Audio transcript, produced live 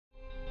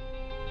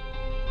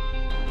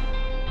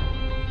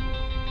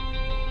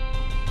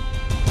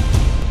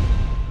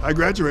I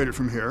graduated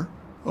from here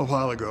a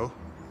while ago,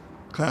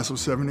 class of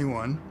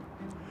 71.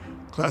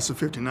 Class of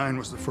 59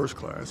 was the first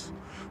class.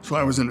 So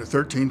I was in the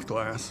 13th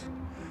class,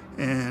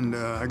 and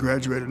I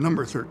graduated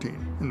number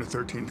 13 in the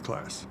 13th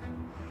class.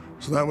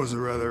 So that was a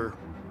rather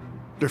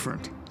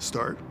different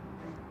start.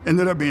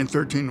 Ended up being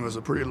 13 was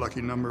a pretty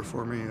lucky number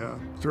for me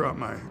throughout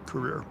my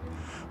career.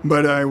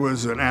 But I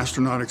was an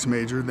astronautics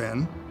major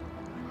then.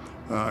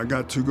 I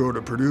got to go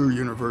to Purdue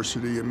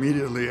University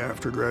immediately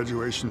after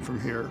graduation from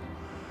here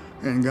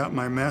and got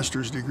my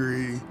master's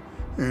degree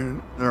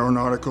in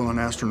aeronautical and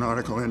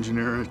astronautical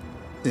engineering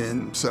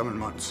in 7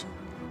 months.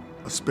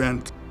 I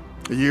spent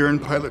a year in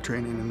pilot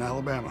training in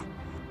Alabama.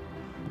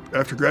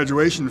 After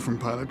graduation from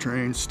pilot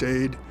training,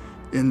 stayed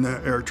in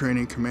the Air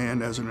Training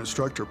Command as an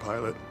instructor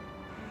pilot,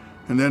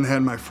 and then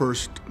had my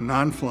first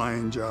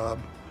non-flying job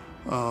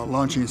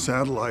launching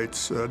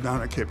satellites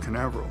down at Cape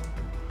Canaveral,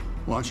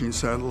 launching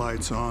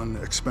satellites on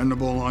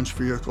expendable launch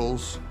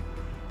vehicles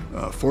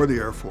for the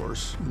Air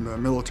Force, the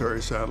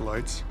military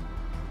satellites,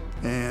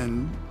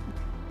 and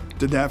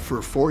did that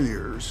for 4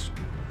 years.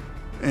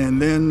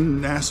 And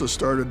then NASA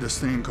started this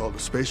thing called the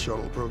Space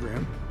Shuttle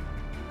program,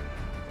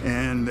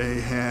 and they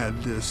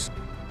had this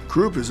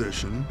crew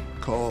position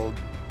called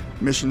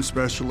Mission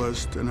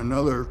Specialist and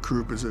another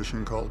crew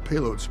position called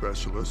Payload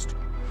Specialist.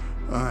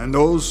 And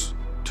those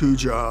two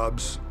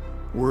jobs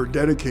were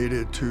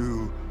dedicated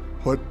to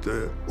what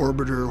the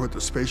orbiter, what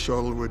the space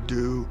shuttle would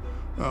do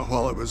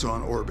while it was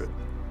on orbit.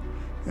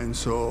 And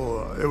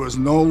so it was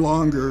no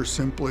longer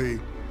simply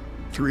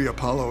 3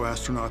 Apollo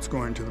astronauts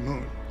going to the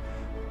moon.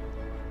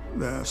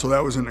 So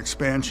that was an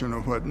expansion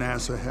of what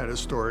NASA had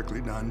historically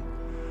done.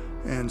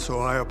 And so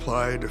I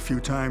applied a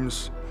few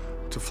times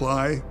to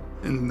fly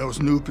in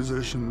those new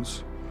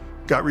positions,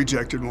 got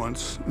rejected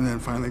once, and then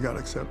finally got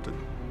accepted.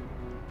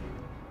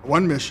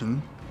 One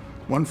mission,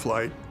 one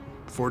flight,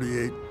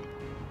 48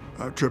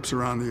 trips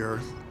around the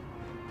Earth,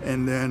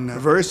 and then a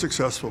very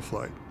successful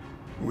flight.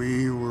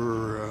 We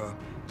were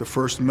the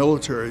first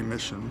military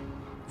mission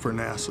for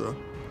NASA.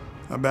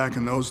 Back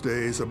in those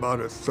days,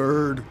 about a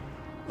third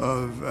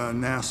of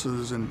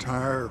NASA's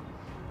entire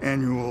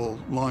annual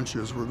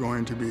launches were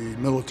going to be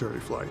military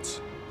flights,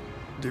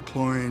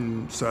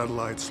 deploying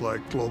satellites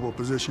like global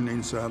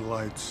positioning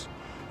satellites,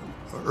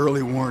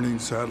 early warning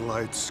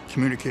satellites,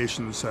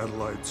 communication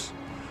satellites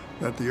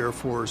that the Air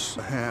Force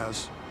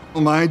has.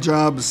 My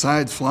job,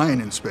 besides flying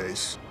in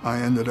space, I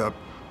ended up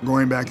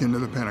going back into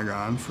the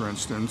Pentagon, for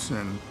instance,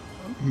 and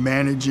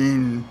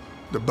managing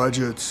the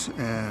budgets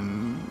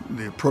and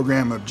the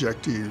program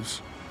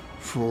objectives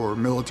for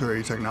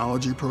military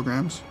technology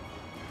programs.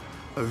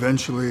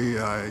 Eventually,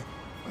 I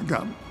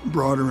got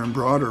broader and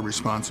broader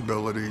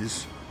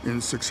responsibilities in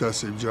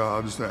successive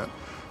jobs that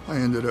I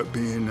ended up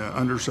being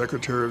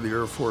Undersecretary of the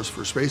Air Force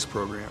for Space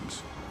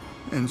Programs.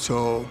 And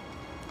so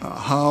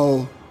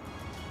how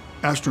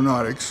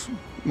astronautics,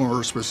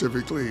 more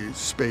specifically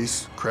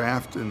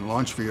spacecraft and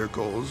launch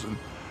vehicles and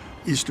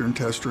Eastern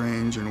Test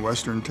Range and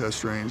Western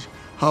Test Range,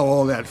 how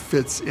all that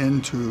fits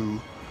into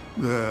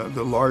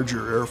the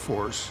larger Air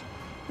Force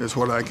is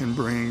what I can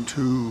bring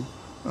to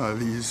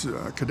these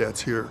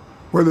cadets here,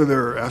 whether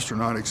they're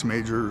astronautics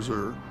majors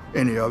or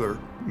any other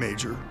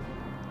major.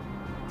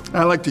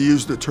 I like to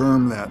use the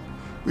term that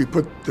we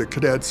put the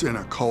cadets in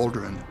a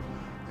cauldron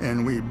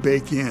and we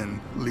bake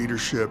in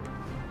leadership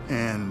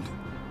and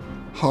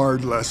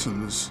hard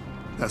lessons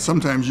that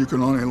sometimes you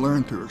can only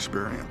learn through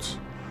experience.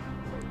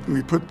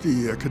 We put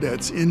the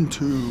cadets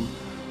into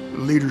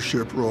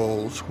leadership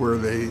roles where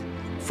they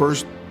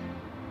first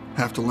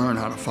have to learn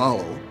how to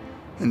follow,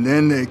 and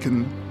then they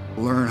can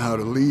learn how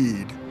to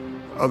lead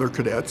other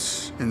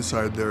cadets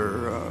inside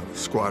their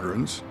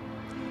squadrons,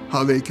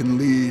 how they can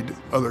lead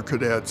other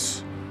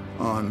cadets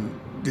on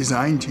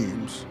design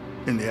teams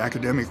in the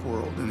academic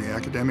world, in the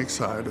academic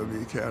side of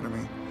the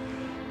academy.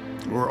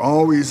 We're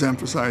always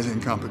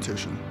emphasizing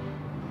competition.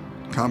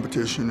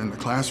 Competition in the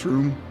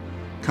classroom,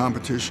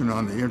 competition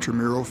on the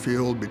intramural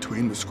field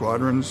between the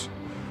squadrons,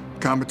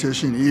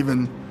 competition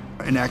even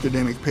in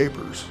academic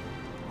papers,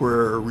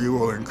 where we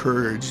will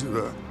encourage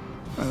the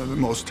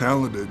most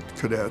talented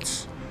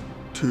cadets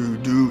to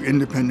do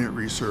independent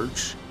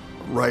research,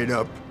 write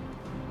up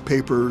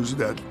papers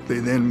that they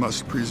then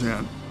must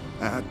present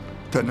at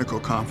technical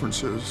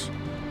conferences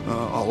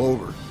all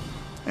over.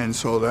 And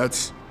so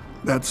that's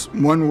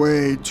one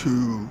way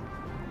to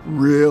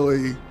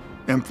really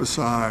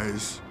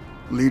emphasize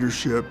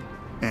leadership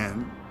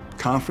and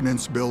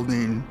confidence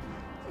building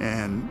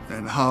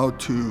and how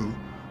to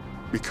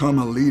become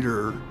a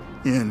leader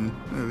in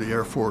the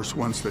Air Force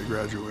once they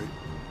graduate.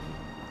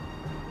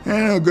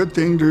 And a good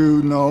thing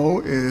to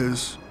know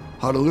is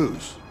how to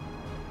lose,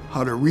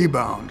 how to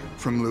rebound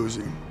from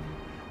losing.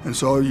 And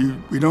so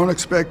we don't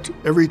expect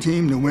every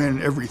team to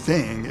win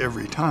everything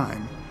every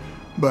time,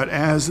 but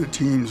as the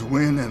teams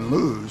win and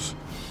lose,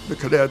 the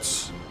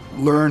cadets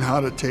learn how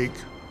to take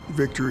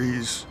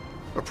victories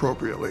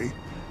appropriately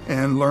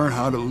and learn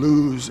how to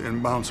lose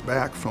and bounce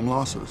back from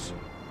losses.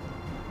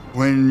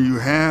 When you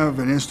have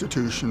an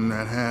institution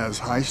that has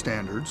high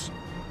standards,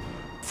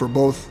 for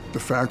both the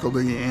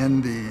faculty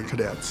and the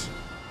cadets.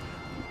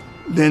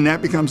 Then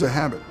that becomes a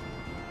habit.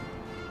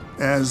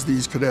 As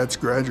these cadets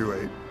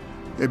graduate,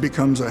 it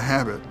becomes a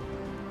habit,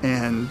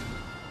 and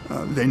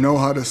they know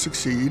how to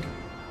succeed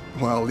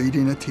while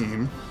leading a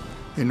team.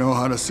 They know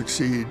how to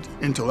succeed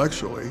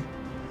intellectually,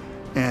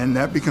 and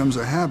that becomes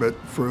a habit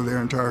for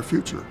their entire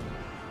future.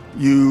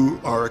 You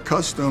are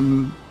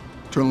accustomed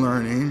to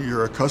learning,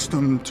 you're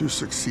accustomed to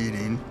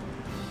succeeding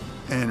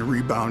and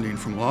rebounding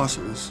from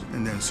losses,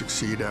 and then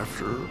succeed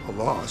after a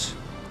loss.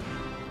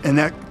 And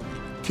that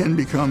can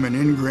become an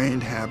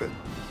ingrained habit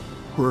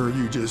where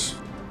you just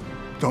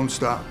don't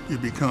stop. You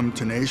become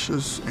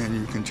tenacious and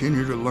you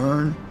continue to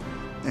learn,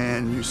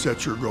 and you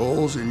set your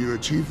goals and you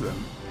achieve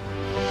them.